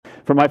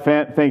For my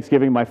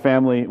Thanksgiving, my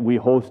family, we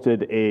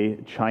hosted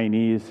a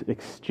Chinese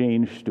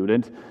exchange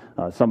student,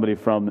 somebody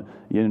from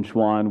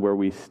Yinchuan, where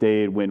we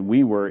stayed when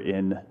we were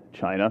in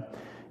China.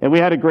 And we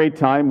had a great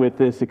time with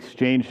this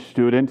exchange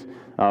student.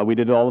 We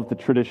did all of the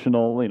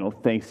traditional,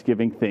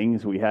 Thanksgiving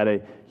things. We had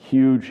a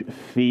huge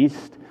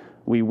feast.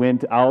 We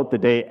went out the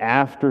day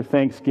after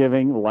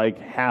Thanksgiving, like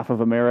half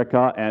of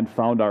America, and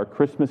found our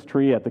Christmas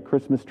tree at the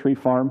Christmas tree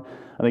farm.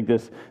 I think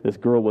this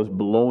girl was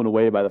blown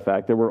away by the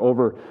fact there were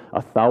over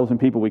 1,000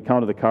 people. We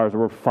counted the cars. There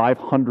were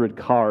 500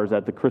 cars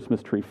at the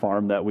Christmas tree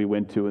farm that we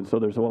went to, and so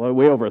there's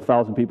way over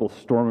 1,000 people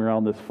storming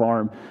around this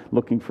farm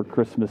looking for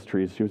Christmas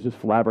trees. She was just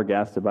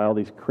flabbergasted by all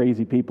these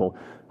crazy people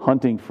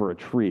hunting for a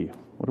tree.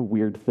 What a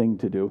weird thing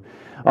to do.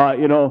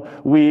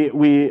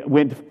 We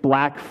went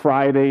Black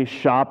Friday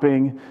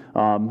shopping.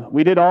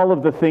 We did all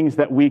of the things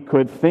that we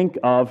could think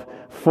of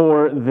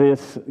for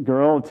this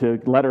girl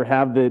to let her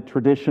have the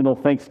traditional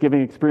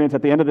Thanksgiving experience.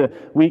 At the end of the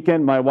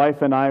weekend, my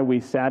wife and I, we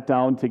sat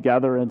down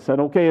together and said,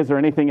 okay, is there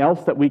anything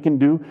else that we can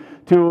do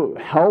to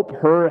help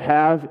her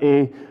have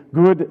a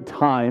good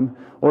time,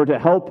 or to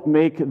help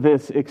make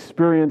this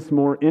experience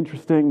more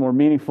interesting, more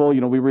meaningful?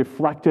 We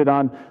reflected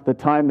on the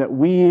time that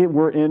we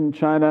were in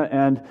China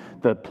and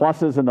the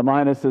pluses and the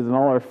minuses and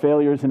all our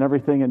failures and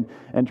everything,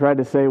 and tried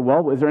to say,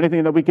 well, is there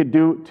anything that we could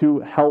do to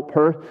help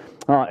her?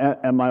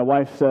 And my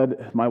wife's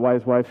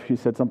wife, she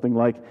said something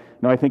like,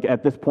 no, I think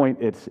at this point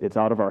it's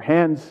out of our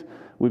hands.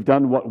 We've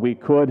done what we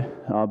could,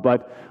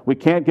 but we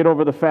can't get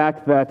over the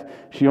fact that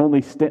she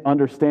only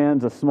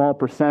understands a small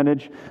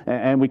percentage,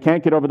 and we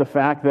can't get over the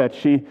fact that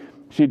she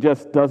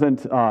just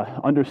doesn't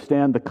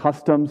understand the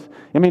customs.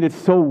 I mean, it's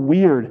so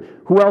weird.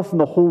 Who else in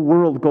the whole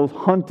world goes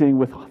hunting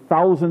with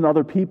 1,000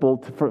 other people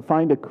to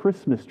find a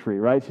Christmas tree,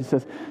 right? She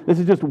says, this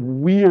is just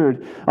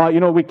weird.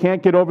 We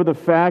can't get over the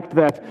fact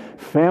that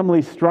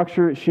family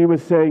structure, she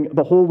was saying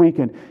the whole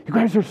weekend, you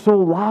guys are so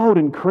loud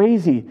and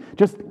crazy,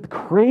 just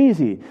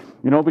crazy.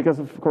 Because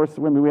of course,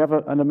 we have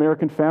an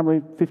American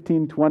family,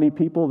 15, 20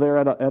 people there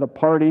at a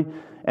party,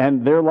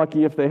 and they're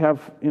lucky if they have,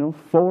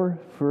 4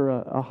 for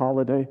a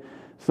holiday.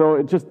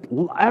 So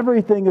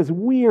everything is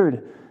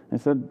weird. I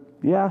said,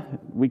 yeah,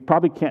 we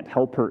probably can't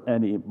help her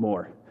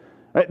anymore.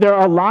 Right? There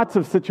are lots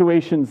of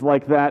situations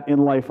like that in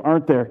life,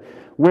 aren't there,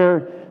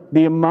 where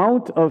the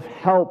amount of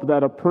help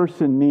that a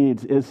person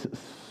needs is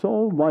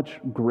so much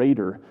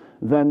greater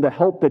than the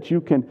help that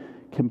you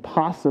can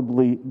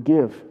possibly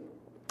give.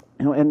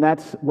 And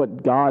that's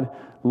what God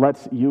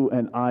lets you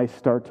and I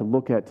start to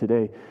look at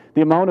today.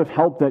 The amount of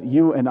help that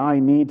you and I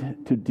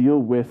need to deal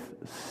with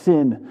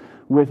sin,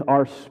 with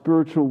our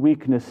spiritual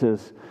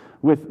weaknesses,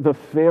 with the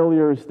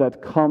failures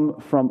that come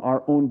from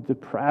our own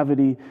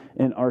depravity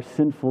and our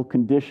sinful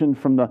condition,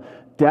 from the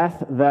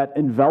death that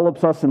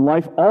envelops us in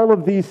life. All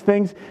of these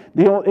things,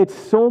 it's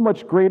so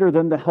much greater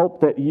than the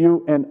help that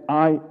you and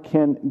I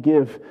can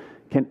give.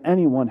 Can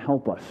anyone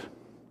help us?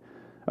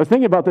 I was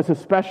thinking about this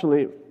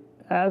especially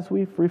as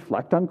we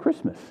reflect on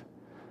Christmas.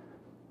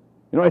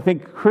 I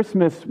think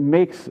Christmas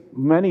makes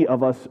many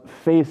of us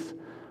face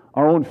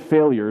our own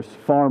failures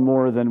far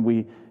more than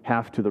we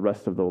have to the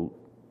rest of the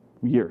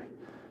year.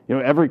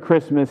 Every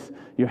Christmas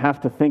you have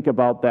to think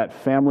about that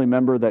family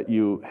member that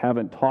you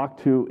haven't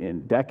talked to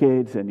in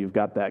decades, and you've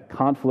got that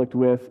conflict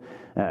with,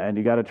 and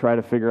you got to try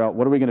to figure out,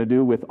 what are we going to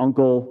do with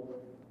Uncle,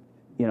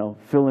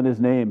 fill in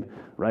his name,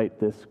 right,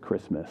 this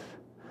Christmas.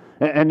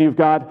 And you've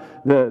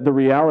got the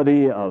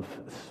reality of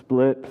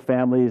split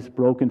families,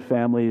 broken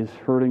families,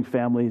 hurting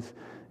families,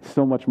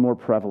 so much more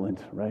prevalent,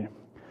 right?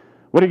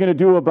 What are you going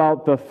to do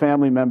about the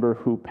family member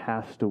who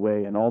passed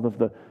away and all of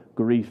the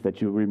grief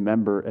that you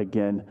remember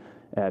again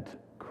at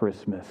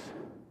Christmas?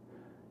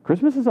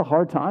 Christmas is a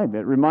hard time.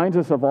 It reminds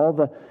us of all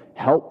the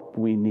help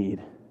we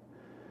need.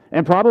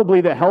 And probably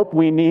the help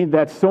we need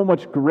that's so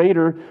much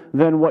greater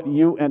than what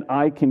you and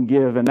I can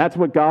give. And that's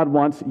what God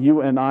wants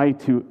you and I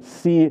to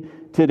see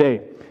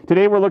today.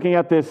 Today we're looking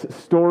at this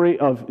story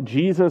of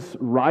Jesus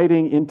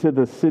riding into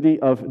the city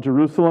of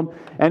Jerusalem,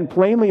 and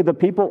plainly the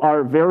people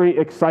are very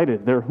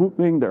excited. They're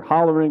hooping, they're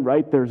hollering,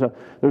 right? There's a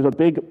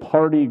big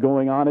party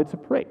going on. It's a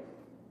parade.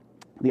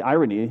 The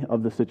irony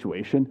of the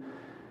situation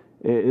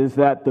is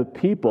that the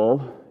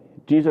people,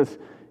 Jesus,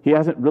 he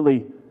hasn't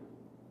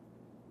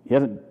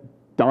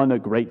done a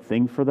great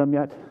thing for them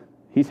yet.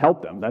 He's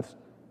helped them, that's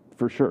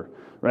for sure,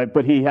 right?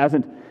 But he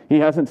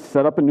hasn't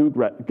set up a new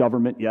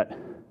government yet.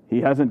 He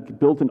hasn't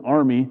built an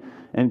army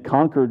and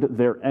conquered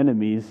their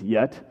enemies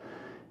yet.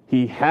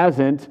 He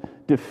hasn't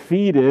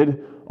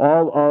defeated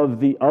all of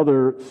the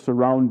other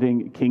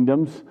surrounding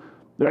kingdoms.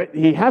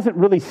 He hasn't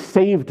really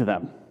saved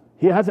them.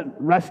 He hasn't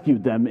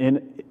rescued them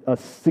in a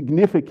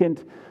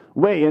significant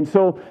way. And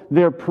so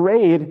their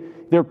parade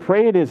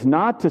is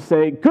not to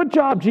say, good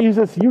job,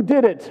 Jesus, you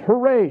did it,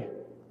 hooray.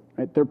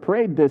 Right? Their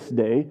parade this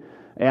day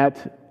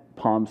at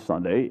Palm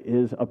Sunday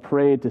is a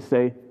parade to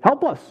say,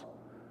 help us.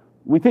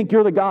 We think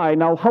you're the guy,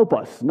 now help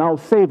us, now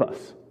save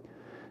us.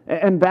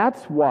 And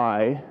that's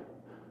why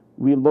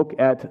we look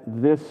at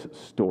this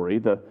story,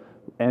 the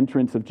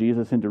entrance of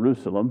Jesus in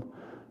Jerusalem,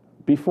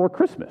 before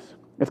Christmas.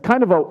 It's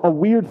kind of a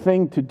weird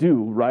thing to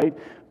do, right?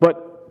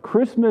 But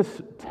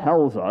Christmas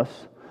tells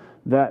us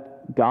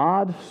that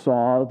God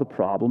saw the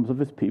problems of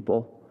his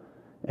people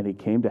and he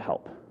came to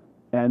help.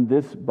 And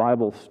this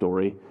Bible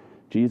story,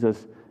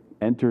 Jesus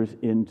enters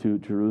into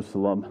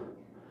Jerusalem.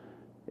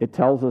 It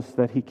tells us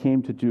that he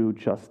came to do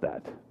just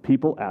that.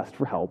 People asked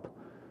for help,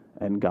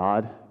 and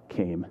God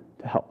came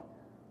to help.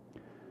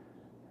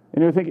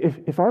 And you think,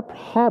 if our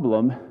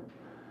problem,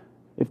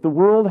 if the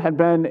world had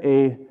been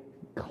a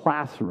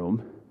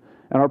classroom,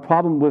 and our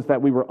problem was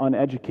that we were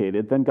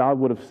uneducated, then God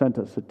would have sent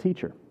us a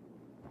teacher.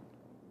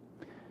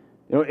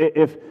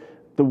 If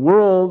the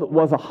world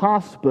was a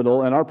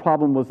hospital and our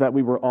problem was that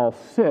we were all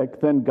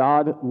sick, then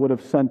God would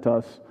have sent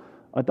us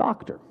a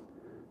doctor.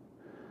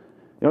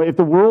 If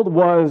the world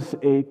was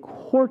a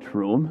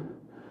courtroom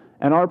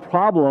and our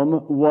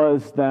problem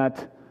was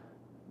that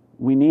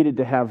we needed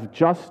to have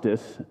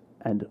justice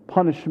and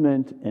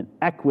punishment and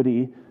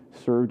equity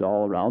served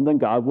all around, then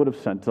God would have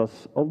sent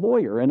us a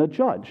lawyer and a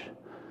judge.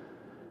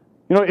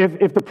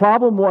 If the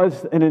problem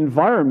was an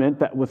environment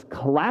that was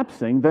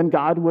collapsing, then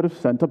God would have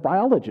sent a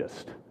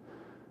biologist.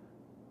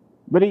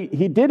 But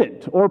he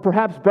didn't. Or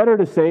perhaps better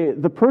to say,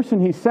 the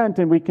person he sent,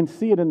 and we can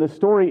see it in this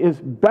story,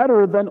 is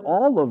better than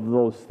all of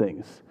those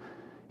things.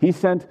 He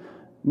sent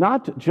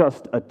not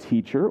just a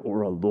teacher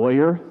or a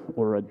lawyer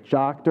or a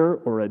doctor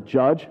or a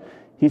judge.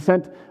 He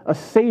sent a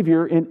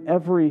Savior in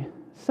every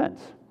sense.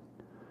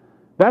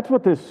 That's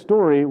what this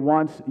story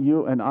wants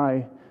you and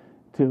I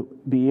to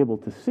be able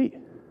to see.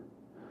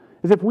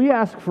 Is if we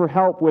ask for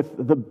help with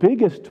the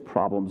biggest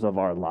problems of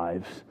our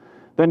lives,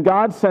 then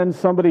God sends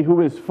somebody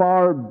who is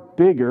far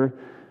bigger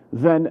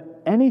than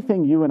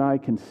anything you and I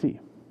can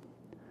see.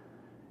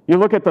 You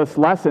look at this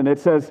lesson, it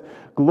says,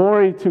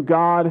 glory to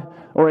God,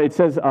 or it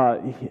says,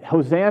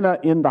 Hosanna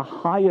in the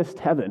highest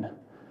heaven.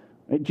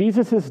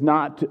 Jesus is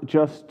not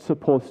just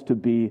supposed to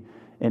be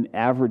an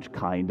average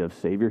kind of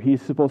Savior.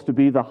 He's supposed to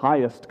be the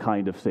highest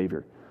kind of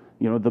Savior.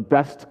 The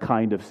best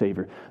kind of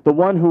Savior. The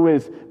one who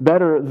is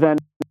better than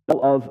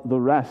all of the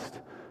rest.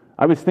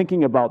 I was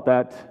thinking about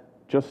that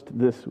just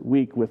this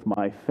week with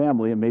my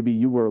family, and maybe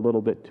you were a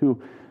little bit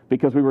too,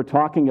 because we were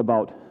talking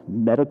about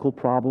medical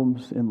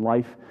problems in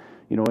life,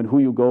 and who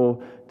you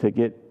go to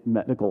get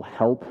medical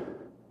help.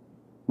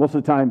 Most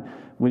of the time,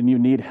 when you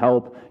need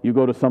help, you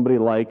go to somebody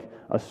like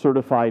a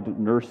certified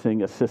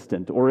nursing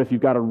assistant, or if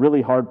you've got a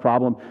really hard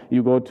problem,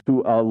 you go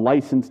to a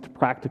licensed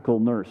practical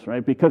nurse,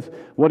 right? Because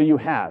what do you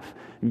have?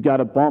 You've got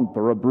a bump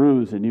or a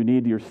bruise, and you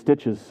need your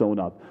stitches sewn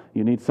up.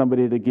 You need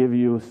somebody to give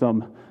you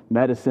some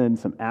medicine,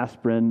 some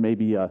aspirin,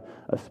 maybe a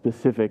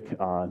specific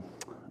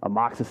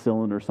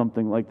amoxicillin or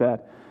something like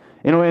that.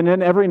 And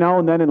then every now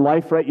and then in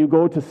life, right, you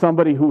go to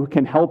somebody who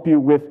can help you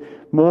with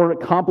more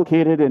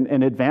complicated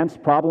and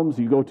advanced problems.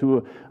 You go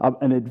to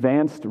an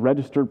advanced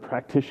registered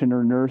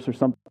practitioner nurse or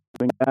something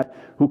like that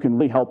who can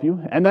really help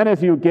you. And then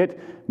as you get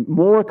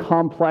more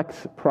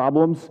complex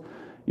problems,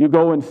 you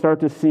go and start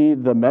to see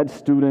the med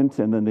student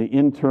and then the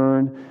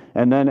intern.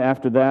 And then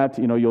after that,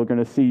 you're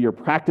going to see your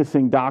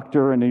practicing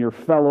doctor and then your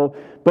fellow.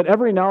 But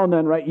every now and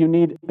then, right, you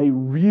need a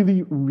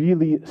really,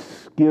 really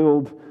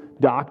skilled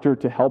doctor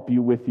to help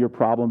you with your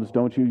problems,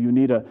 don't you? You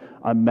need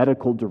a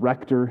medical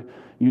director.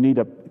 You need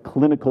a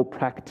clinical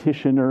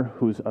practitioner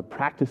who's a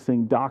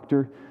practicing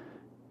doctor.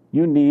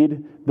 You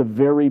need the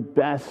very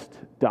best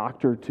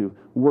doctor to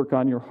work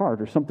on your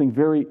heart or something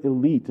very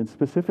elite and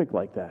specific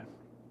like that.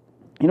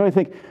 I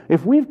think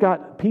if we've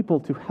got people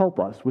to help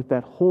us with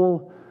that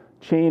whole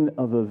chain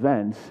of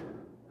events,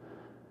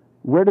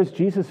 where does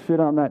Jesus fit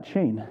on that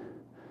chain?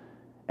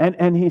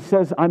 And he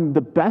says, I'm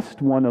the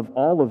best one of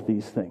all of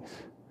these things.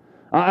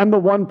 I'm the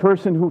one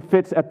person who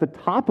fits at the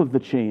top of the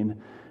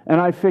chain, and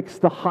I fix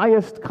the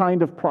highest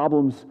kind of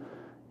problems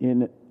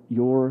in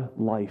your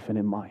life and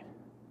in mine.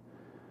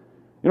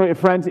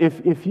 Friends,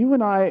 if you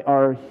and I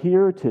are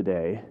here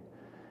today,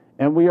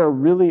 and we are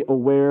really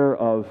aware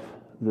of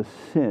the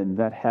sin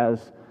that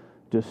has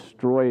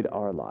destroyed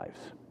our lives,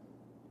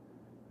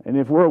 and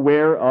if we're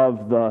aware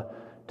of the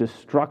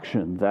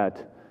destruction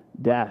that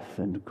death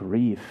and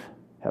grief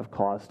have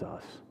caused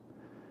us,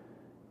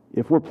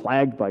 if we're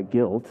plagued by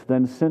guilt,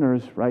 then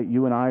sinners, right,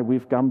 you and I,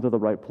 we've come to the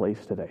right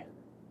place today.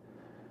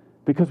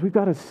 Because we've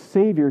got a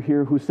Savior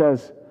here who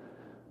says,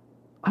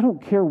 I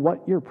don't care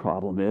what your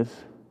problem is.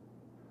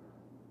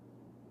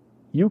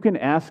 You can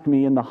ask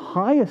me in the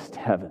highest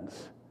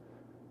heavens,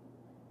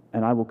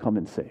 and I will come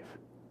and save.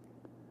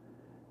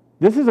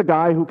 This is a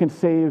guy who can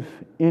save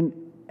in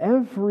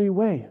every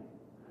way.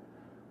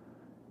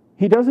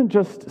 He doesn't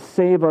just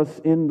save us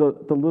in the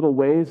little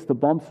ways, the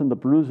bumps and the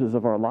bruises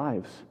of our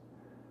lives.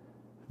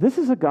 This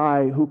is a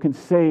guy who can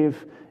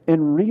save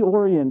and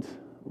reorient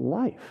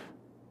life.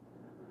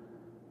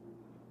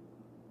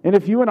 And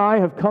if you and I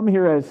have come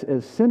here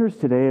as sinners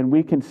today and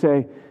we can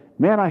say,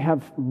 man, I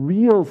have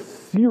real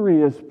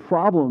serious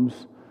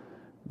problems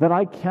that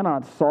I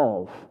cannot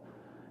solve,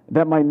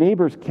 that my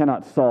neighbors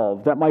cannot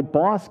solve, that my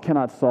boss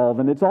cannot solve,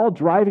 and it's all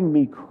driving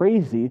me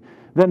crazy,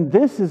 then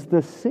this is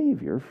the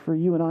Savior for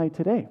you and I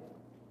today.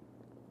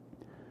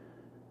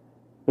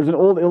 There's an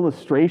old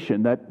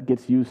illustration that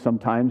gets used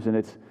sometimes, and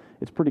it's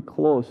pretty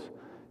close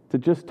to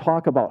just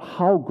talk about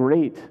how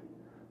great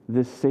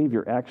this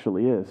Savior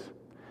actually is.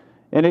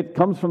 And it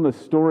comes from the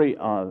story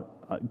of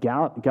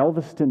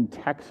Galveston,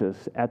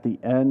 Texas, at the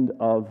end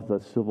of the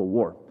Civil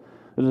War.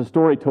 There's a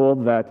story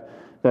told that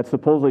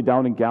supposedly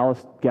down in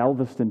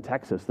Galveston,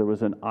 Texas, there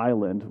was an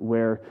island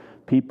where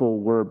people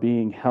were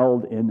being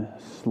held in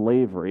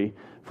slavery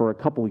for a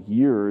couple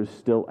years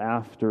still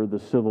after the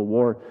Civil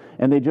War,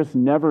 and they just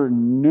never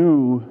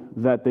knew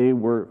that they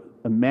were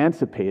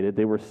emancipated,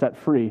 they were set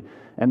free,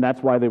 and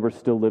that's why they were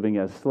still living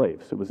as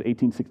slaves. It was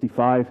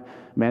 1865,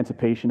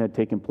 emancipation had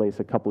taken place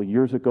a couple of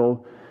years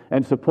ago,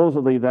 and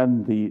supposedly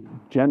then the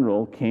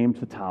general came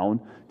to town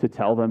to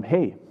tell them,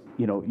 hey,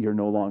 you're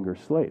no longer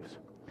slaves.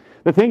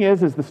 The thing is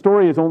the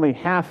story is only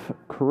half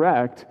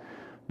correct,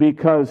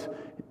 because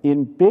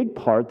in big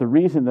part, the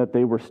reason that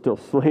they were still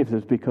slaves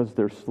is because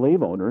their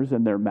slave owners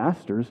and their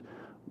masters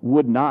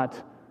would not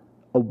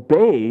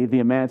obey the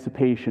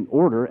emancipation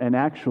order and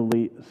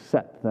actually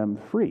set them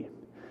free.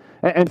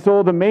 And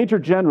so the major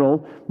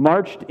general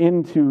marched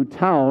into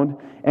town,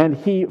 and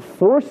he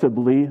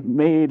forcibly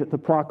made the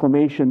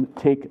proclamation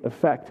take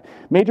effect.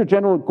 Major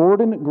General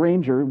Gordon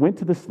Granger went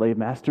to the slave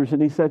masters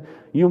and he said,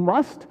 "You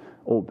must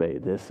obey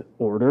this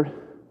order,"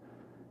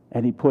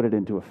 and he put it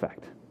into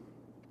effect.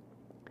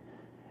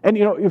 And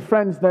your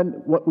friends,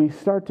 then what we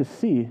start to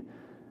see,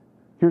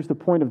 here's the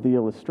point of the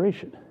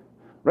illustration,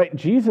 right?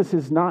 Jesus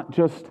is not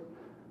just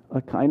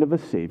a kind of a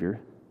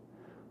Savior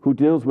who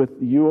deals with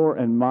your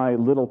and my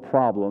little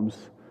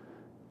problems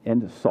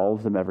and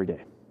solves them every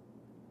day.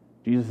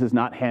 Jesus is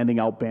not handing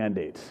out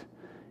Band-Aids.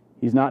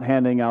 He's not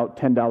handing out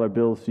 $10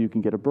 bills so you can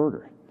get a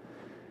burger.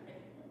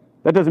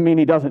 That doesn't mean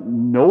he doesn't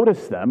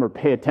notice them or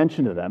pay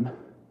attention to them.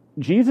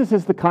 Jesus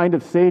is the kind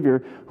of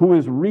Savior who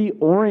is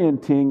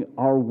reorienting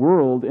our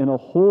world in a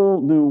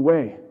whole new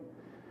way.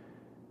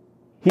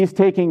 He's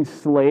taking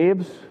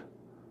slaves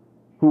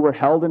who were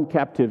held in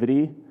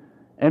captivity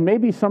and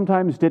maybe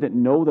sometimes didn't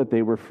know that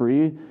they were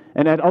free,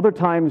 and at other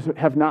times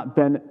have not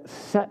been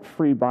set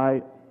free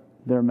by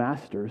their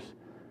masters.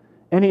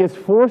 And he is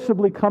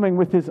forcibly coming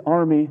with his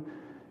army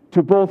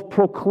to both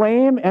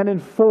proclaim and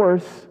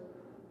enforce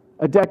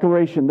a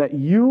declaration that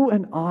you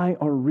and I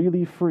are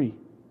really free.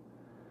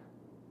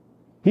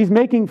 He's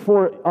making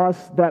for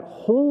us that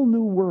whole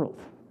new world.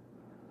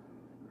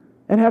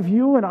 And have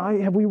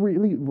we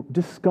really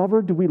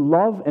discovered, do we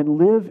love and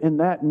live in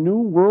that new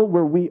world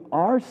where we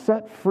are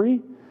set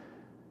free?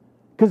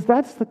 Because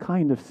that's the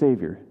kind of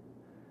Savior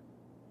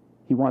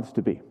he wants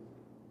to be.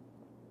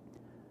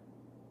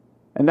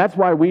 And that's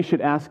why we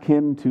should ask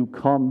him to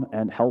come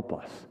and help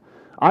us.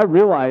 I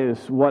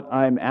realize what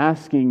I'm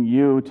asking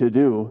you to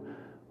do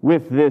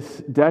with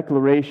this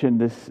declaration,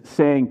 this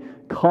saying,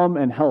 come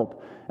and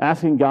help,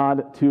 asking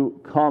God to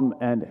come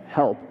and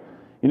help.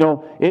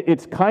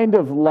 It's kind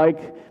of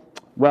like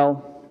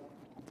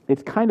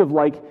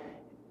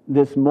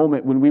this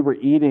moment when we were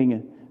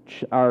eating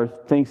our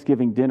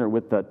Thanksgiving dinner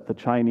with the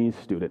Chinese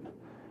student.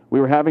 We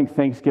were having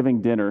Thanksgiving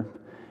dinner,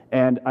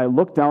 and I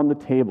looked down the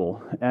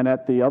table, and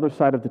at the other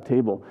side of the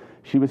table,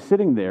 she was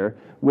sitting there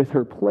with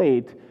her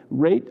plate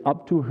right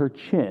up to her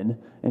chin,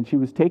 and she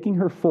was taking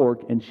her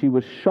fork, and she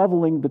was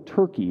shoveling the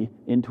turkey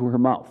into her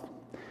mouth.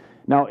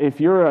 Now, if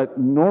you're a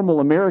normal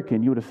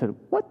American, you would have said,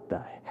 what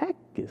the heck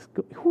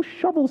who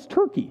shovels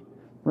turkey,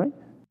 right?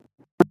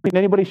 Seen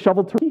anybody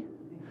shovel turkey?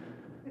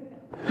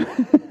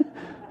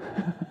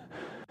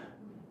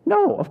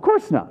 No, of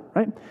course not,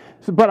 right?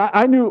 But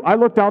I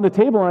looked down the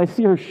table and I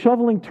see her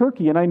shoveling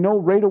turkey, and I know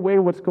right away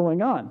what's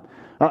going on.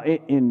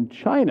 In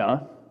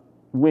China,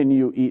 when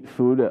you eat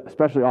food,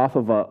 especially off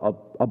of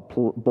a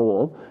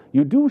bowl,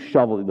 you do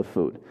shovel the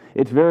food.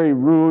 It's very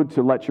rude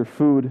to let your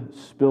food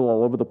spill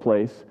all over the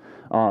place.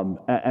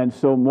 And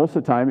so most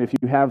of the time, if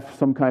you have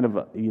some kind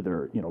of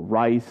either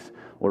rice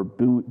or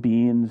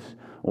beans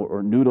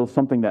or noodles,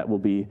 something that will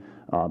be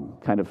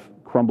kind of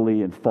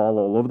crumbly and fall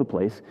all over the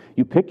place,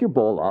 you pick your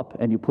bowl up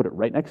and you put it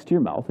right next to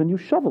your mouth and you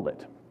shovel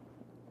it.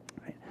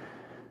 Right?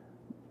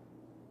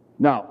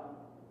 Now,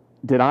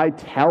 did I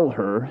tell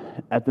her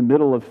at the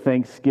middle of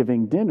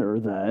Thanksgiving dinner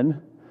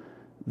then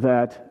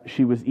that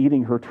she was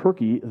eating her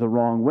turkey the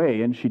wrong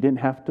way and she didn't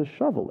have to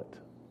shovel it?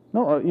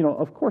 No,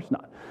 of course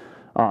not.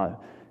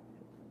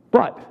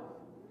 But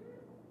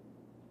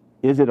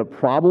is it a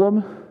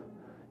problem,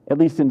 at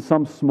least in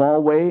some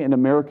small way in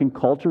American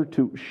culture,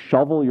 to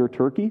shovel your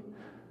turkey?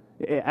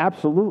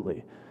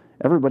 Absolutely.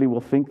 Everybody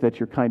will think that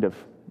you're kind of,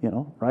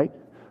 right?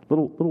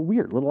 Little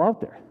weird, little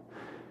out there.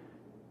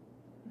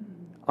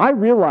 I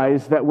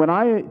realize that when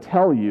I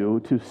tell you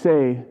to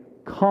say,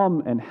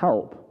 come and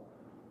help,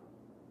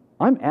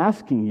 I'm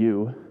asking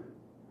you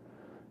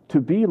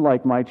to be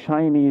like my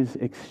Chinese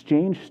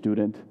exchange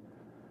student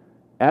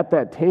at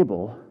that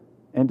table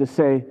and to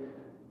say,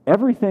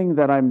 everything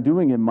that I'm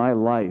doing in my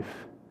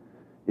life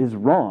is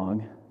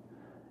wrong,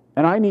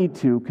 and I need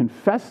to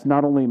confess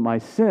not only my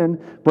sin,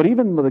 but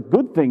even the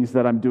good things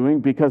that I'm doing,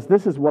 because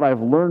this is what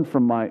I've learned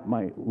from my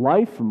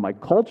life, from my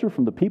culture,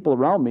 from the people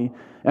around me,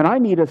 and I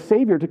need a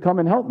Savior to come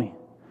and help me.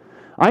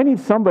 I need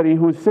somebody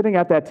who's sitting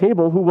at that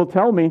table who will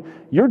tell me,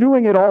 you're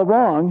doing it all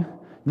wrong.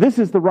 This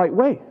is the right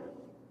way.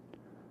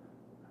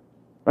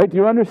 Right? Do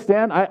you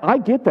understand? I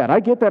get that. I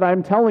get that.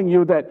 I'm telling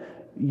you that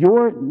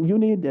you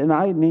need and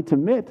I need to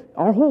admit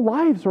our whole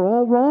lives are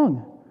all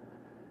wrong.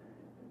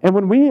 And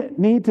when we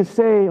need to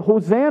say,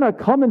 Hosanna,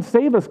 come and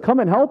save us, come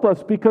and help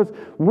us, because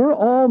we're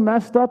all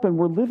messed up and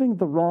we're living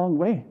the wrong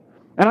way.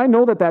 And I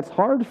know that that's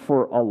hard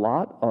for a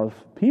lot of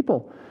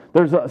people.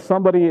 There's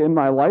somebody in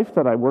my life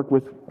that I work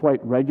with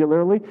quite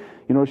regularly.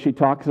 You know, she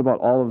talks about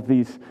all of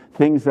these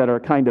things that are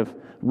kind of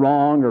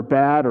wrong or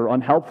bad or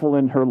unhelpful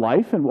in her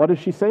life. And what does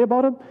she say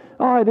about them?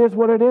 Oh, it is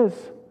what it is.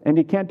 And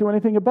you can't do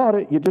anything about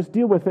it. You just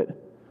deal with it.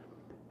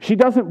 She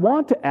doesn't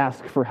want to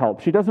ask for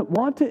help. She doesn't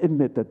want to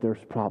admit that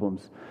there's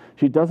problems.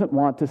 She doesn't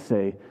want to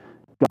say,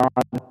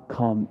 God,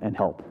 come and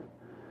help.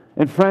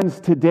 And friends,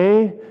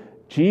 today,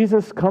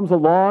 Jesus comes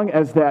along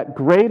as that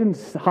great and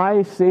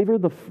high Savior,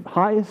 the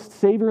highest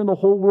Savior in the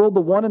whole world,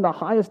 the one in the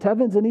highest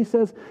heavens, and he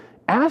says,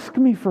 ask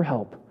me for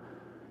help.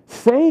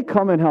 Say,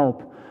 come and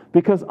help,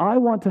 because I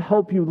want to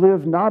help you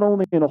live not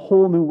only in a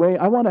whole new way,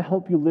 I want to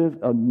help you live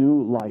a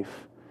new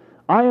life.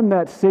 I am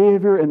that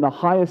Savior in the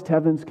highest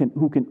heavens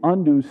who can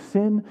undo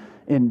sin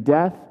and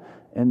death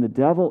and the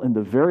devil in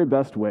the very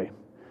best way,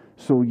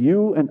 so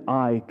you and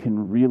I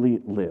can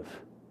really live.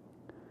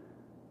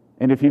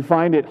 And if you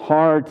find it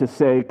hard to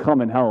say,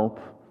 come and help,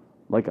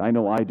 like I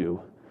know I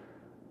do,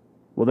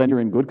 well, then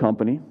you're in good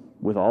company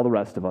with all the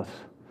rest of us.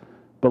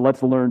 But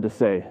let's learn to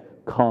say,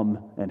 come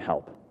and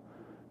help,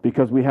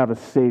 because we have a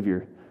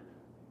Savior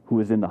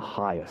who is in the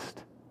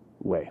highest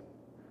way.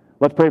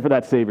 Let's pray for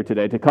that Savior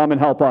today to come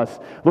and help us.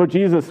 Lord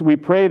Jesus, we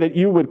pray that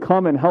you would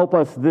come and help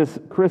us this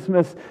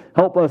Christmas,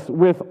 help us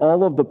with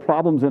all of the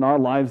problems in our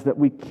lives that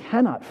we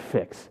cannot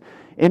fix,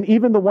 and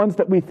even the ones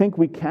that we think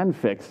we can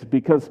fix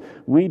because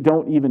we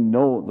don't even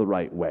know the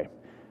right way.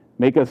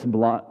 Make us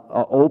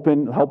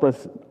open, help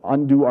us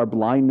undo our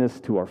blindness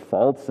to our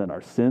faults and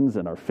our sins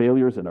and our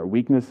failures and our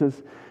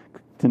weaknesses,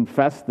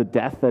 confess the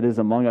death that is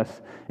among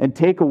us, and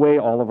take away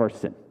all of our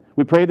sin.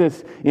 We pray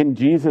this in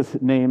Jesus'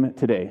 name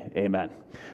today. Amen.